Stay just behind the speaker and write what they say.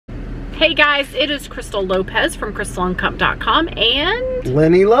Hey guys, it is Crystal Lopez from crystalandcup.com and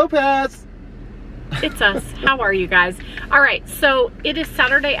Lenny Lopez. It's us. How are you guys? All right, so it is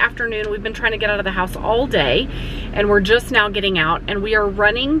Saturday afternoon. We've been trying to get out of the house all day and we're just now getting out, and we are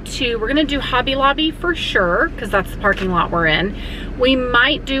running to, we're gonna do Hobby Lobby for sure because that's the parking lot we're in. We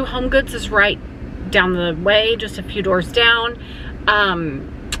might do Home Goods is right down the way, just a few doors down.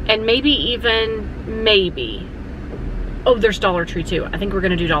 And maybe oh, there's Dollar Tree too. I think we're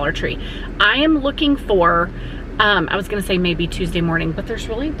gonna do Dollar Tree. I am looking for, I was gonna say maybe Tuesday morning, but there's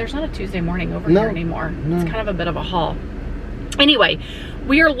not a Tuesday morning over here anymore. It's kind of a bit of a haul. Anyway,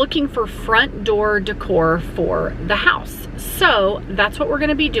 we are looking for front door decor for the house. So that's what we're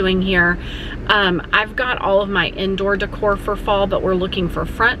gonna be doing here. I've got all of my indoor decor for fall, but we're looking for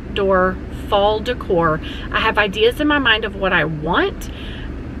front door fall decor. I have ideas in my mind of what I want.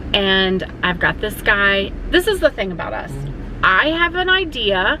 And I've got this guy. This is the thing about us. I have an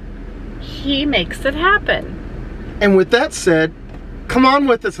idea. He makes it happen. And with that said, come on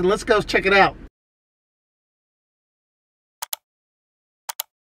with us and let's go check it out.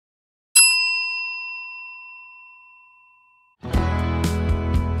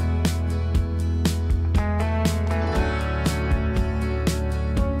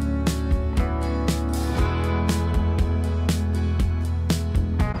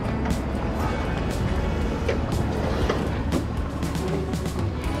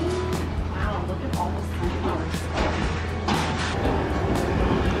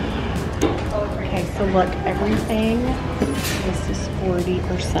 So look, everything, this is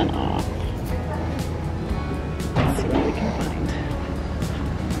 40% off. Let's see what we can find.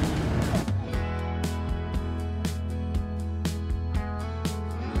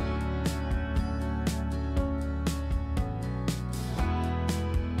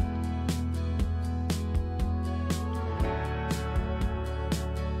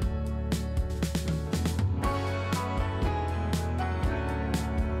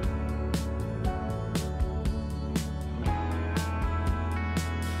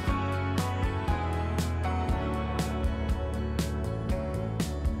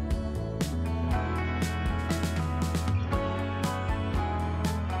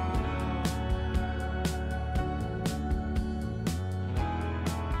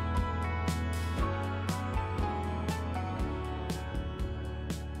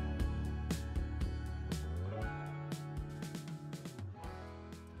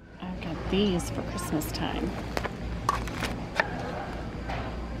 These for Christmas time.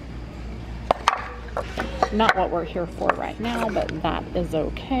 Not what we're here for right now, but that is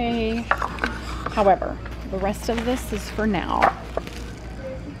okay. However, the rest of this is for now.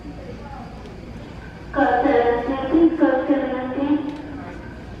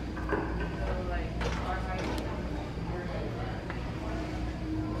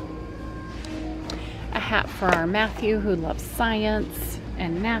 A hat for our Matthew, who loves science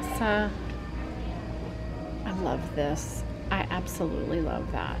and NASA. I love this. I absolutely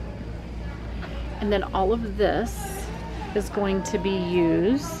love that. And then all of this is going to be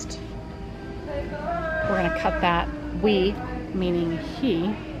used. We're going to cut that. We, meaning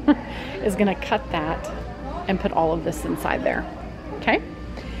he, is going to cut that and put all of this inside there. Okay?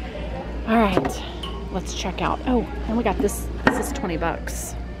 All right. Let's check out. Oh, and we got this. This is 20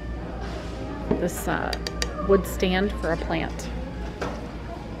 bucks. This wood stand for a plant.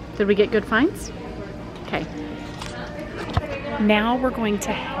 Did we get good finds? Okay. Now we're going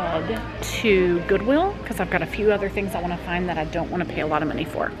to head to Goodwill because I've got a few other things I want to find that I don't want to pay a lot of money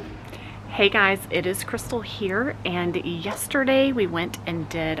for. Hey guys, it is Crystal here, and yesterday we went and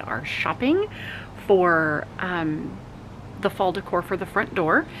did our shopping for the fall decor for the front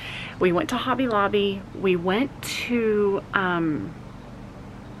door. We went to Hobby Lobby. We went to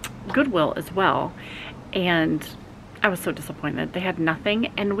Goodwill as well, and I was so disappointed. They had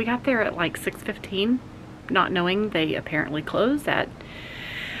nothing, and we got there at like 6:15, not knowing they apparently closed at,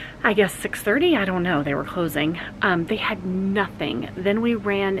 I guess, 6:30. I don't know. They were closing. They had nothing. Then we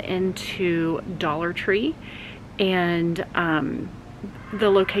ran into Dollar Tree, and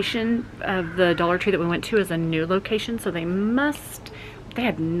the location of the Dollar Tree that we went to is a new location, so they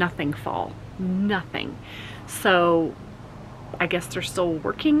had nothing fall. Nothing. So I guess they're still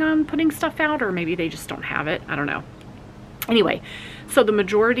working on putting stuff out, or maybe they just don't have it. I don't know. Anyway, so the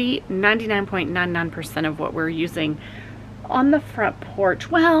majority, 99.99% of what we're using on the front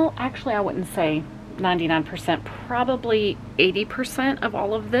porch, well, actually I wouldn't say 99%, probably 80% of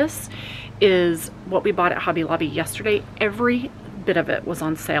all of this is what we bought at Hobby Lobby yesterday. Every bit of it was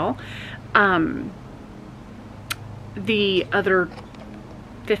on sale. The other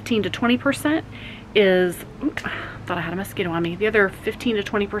 15 to 20% is thought I had a mosquito on me. The other 15 to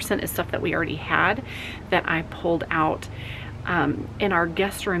 20% is stuff that we already had that I pulled out. In our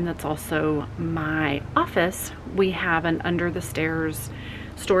guest room, that's also my office, we have an under the stairs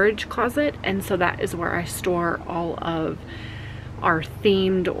storage closet, and so that is where I store all of our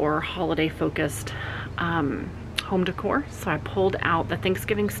themed or holiday focused home decor. So I pulled out the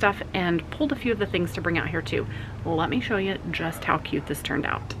Thanksgiving stuff and pulled a few of the things to bring out here too. Let me show you just how cute this turned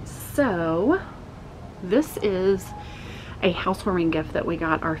out. So this is a housewarming gift that we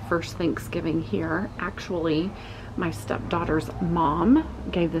got our first Thanksgiving here. Actually, my stepdaughter's mom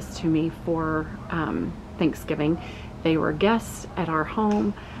gave this to me for Thanksgiving. They were guests at our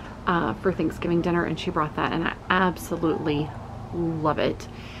home for Thanksgiving dinner, and she brought that, and I absolutely love it.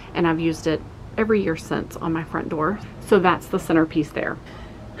 And I've used it every year since on my front door. So that's the centerpiece there.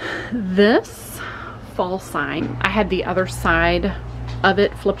 This fall sign, I had the other side of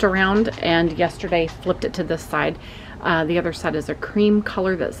it flipped around, and yesterday flipped it to this side. The other side is a cream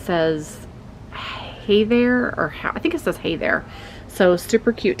color that says hey there, or I think it says hey there. So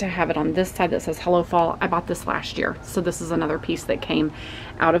super cute to have it on this side that says hello fall. I bought this last year, so this is another piece that came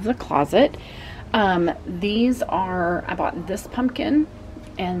out of the closet. These are, I bought this pumpkin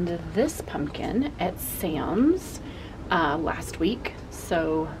and this pumpkin at Sam's last week,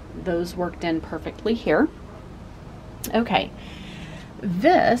 so those worked in perfectly here. Okay,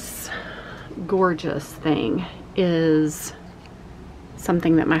 this gorgeous thing is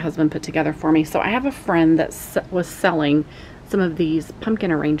something that my husband put together for me. So I have a friend that was selling some of these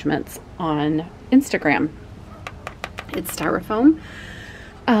pumpkin arrangements on Instagram. It's styrofoam,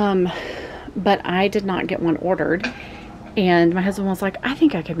 but I did not get one ordered, and my husband was like, I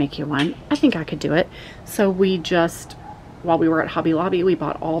think I could make you one. I think I could do it. So we just, while we were at Hobby Lobby, we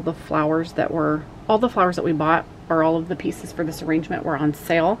bought all the flowers that we bought, or all of the pieces for this arrangement, were on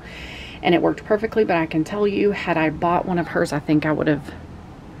sale, and it worked perfectly. But I can tell you, had I bought one of hers, I think I would have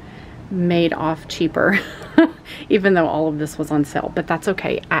made off cheaper, even though all of this was on sale. But that's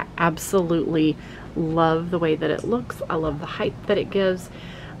okay. I absolutely love the way that it looks. I love the height that it gives.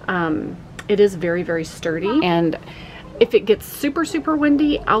 It is very, very sturdy, and if it gets super, super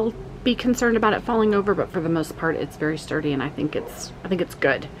windy, I'll be concerned about it falling over, but for the most part, it's very sturdy, and I think it's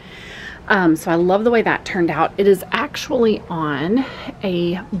good. So I love the way that turned out. It is actually on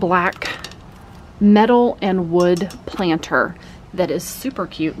a black metal and wood planter that is super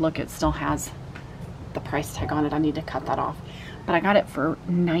cute. Look, it still has the price tag on it. I need to cut that off. But I got it for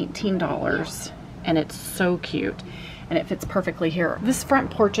 $19, and it's so cute, and it fits perfectly here. This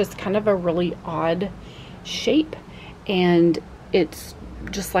front porch is kind of a really odd shape, and it's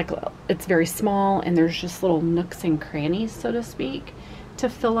just like, it's very small, and there's just little nooks and crannies, so to speak, to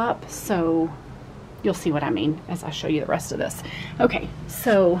fill up. So you'll see what I mean as I show you the rest of this. Okay,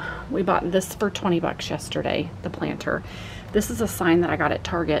 so we bought this for 20 bucks yesterday, the planter. This is a sign that I got at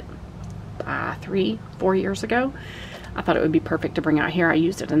Target 3-4 years ago. I thought it would be perfect to bring out here. I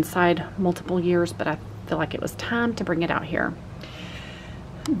used it inside multiple years, but I feel like it was time to bring it out here.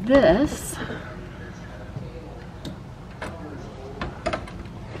 This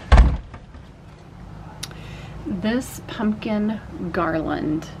pumpkin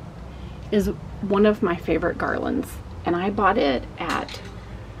garland is one of my favorite garlands, and I bought it at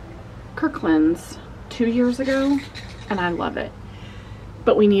Kirkland's 2 years ago, and I love it.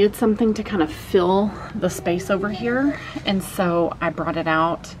 But we needed something to kind of fill the space over here, and so I brought it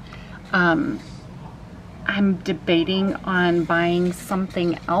out. I'm debating on buying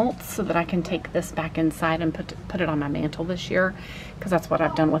something else so that I can take this back inside and put it on my mantle this year, because that's what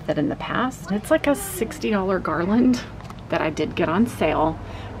I've done with it in the past. It's like a $60 garland that I did get on sale,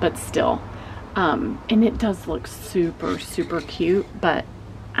 but still. And it does look super, super cute, but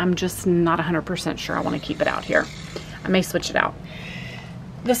I'm just not 100% sure I want to keep it out here. I may switch it out.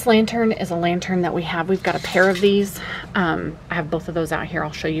 This lantern is a lantern that we have. We've got a pair of these. I have both of those out here.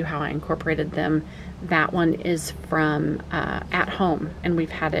 I'll show you how I incorporated them. That one is from At Home, and we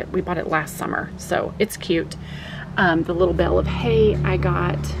bought it last summer, so it's cute. The little bale of hay I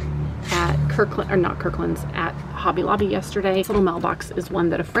got at Kirkland's, at Hobby Lobby yesterday. This little mailbox is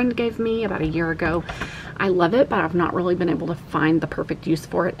one that a friend gave me about a year ago. I love it, but I've not really been able to find the perfect use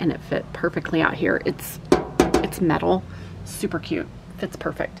for it, and it fit perfectly out here. It's metal, super cute. Fits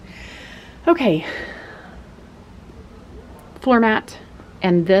perfect. Okay, floor mat,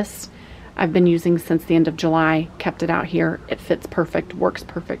 and this I've been using since the end of July. Kept it out here. It fits perfect, works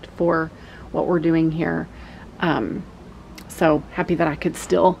perfect for what we're doing here. So happy that I could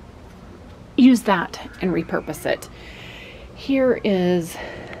still use that and repurpose it. Here is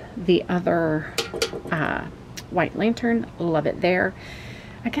the other white lantern. Love it there.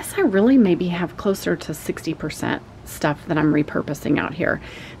 I guess I really maybe have closer to 60% stuff that I'm repurposing out here.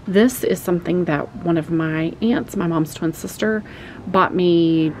 This is something that one of my aunts, my mom's twin sister, bought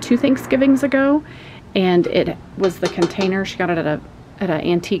me 2 Thanksgivings ago, and it was the container. She got it at an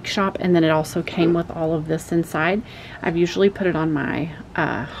antique shop, and then it also came with all of this inside. I've usually put it on my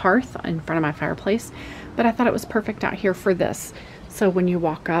hearth in front of my fireplace, but I thought it was perfect out here for this. So when you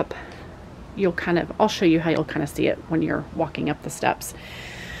walk up, you'll kind of, I'll show you how you'll kind of see it when you're walking up the steps.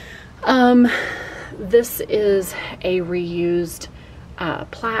 This is a reused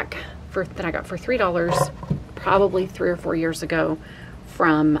plaque that I got for $3, probably 3 or 4 years ago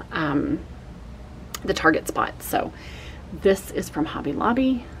from the Target spot. So this is from Hobby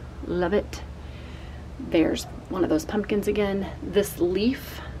Lobby. Love it. There's one of those pumpkins again. This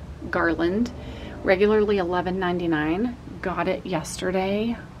leaf garland, regularly $11.99. Got it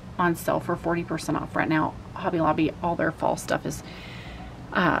yesterday on sale for 40% off. Right now, Hobby Lobby, all their fall stuff is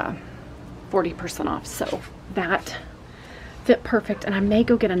 40% off. So that fit perfect. And I may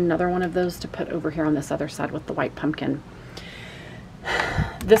go get another one of those to put over here on this other side with the white pumpkin.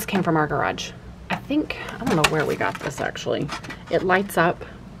 This came from our garage. I don't know where we got this actually. It lights up.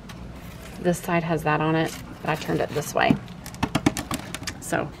 This side has that on it, but I turned it this way.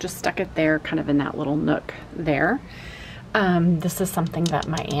 So just stuck it there, kind of in that little nook there. This is something that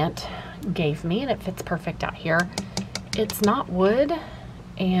my aunt gave me, and it fits perfect out here. It's not wood,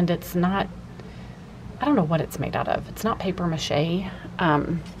 and it's not, I don't know what it's made out of. It's not paper mache.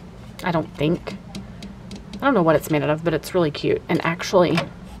 I don't think. I don't know what it's made out of, but it's really cute. And actually,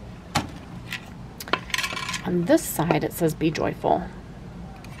 on this side, it says be joyful,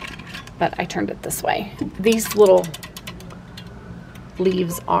 but I turned it this way. These little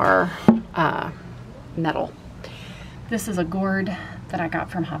leaves are metal. This is a gourd that I got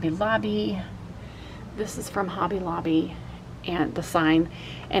from Hobby Lobby. This is from Hobby Lobby, and the sign.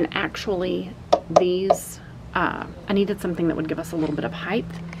 And actually, these, I needed something that would give us a little bit of height,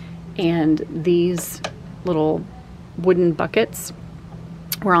 and these little wooden buckets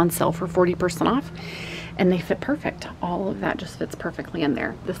were on sale for 40% off, and they fit perfect. All of that just fits perfectly in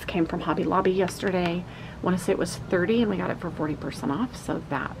there. This came from Hobby Lobby yesterday. I want to say it was 30, and we got it for 40% off, so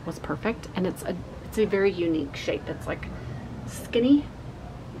that was perfect. And it's a very unique shape. It's like skinny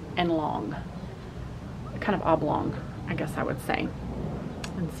and long, kind of oblong, I guess I would say.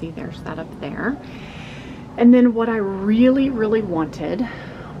 And see, there's that up there. And then what I really, really wanted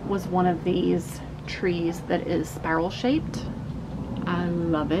was one of these trees that is spiral shaped. I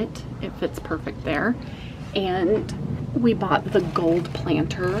love it. It fits perfect there. And we bought the gold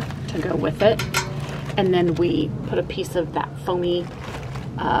planter to go with it. And then we put a piece of that foamy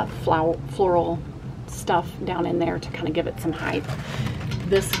floral stuff down in there to kind of give it some height.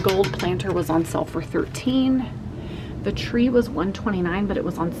 This gold planter was on sale for $13. The tree was $129, but it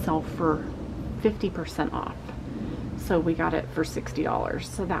was on sale for 50% off. So we got it for $60.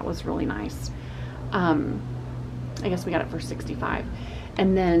 So that was really nice. I guess we got it for $65.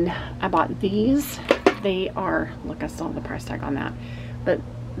 And then I bought these. They are, look, I still have the price tag on that, but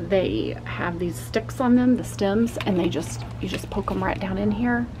they have these sticks on them, the stems, and you just poke them right down in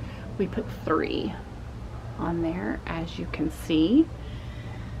here. We put 3 on there, as you can see.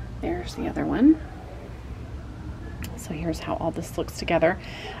 There's the other one. So here's how all this looks together.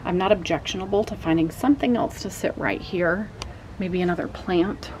 I'm not objectionable to finding something else to sit right here, maybe another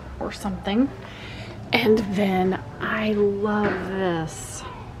plant or something. And then I love this.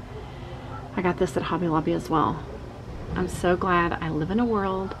 I got this at Hobby Lobby as well. I'm so glad I live in a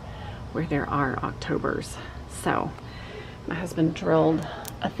world where there are Octobers. So my husband drilled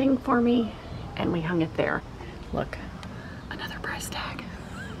a thing for me and we hung it there. Look, another price tag.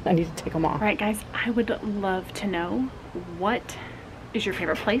 I need to take them off. All right, guys, I would love to know, what is your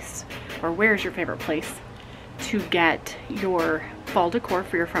favorite place, or where is your favorite place to get your fall decor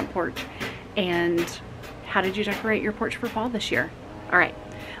for your front porch, and how did you decorate your porch for fall this year? All right,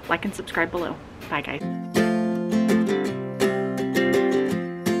 like and subscribe below. Bye, guys.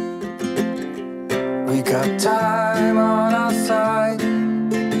 We got time on our side.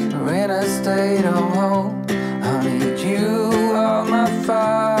 We're in a state of hope. I need you on my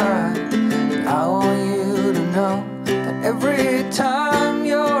fire. I want you to know that every time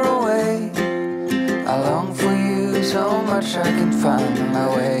you're away, I long for you so much I can find my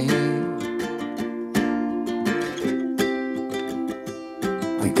way.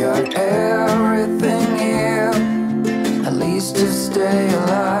 We got everything here, at least to stay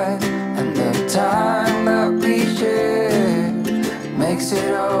alive.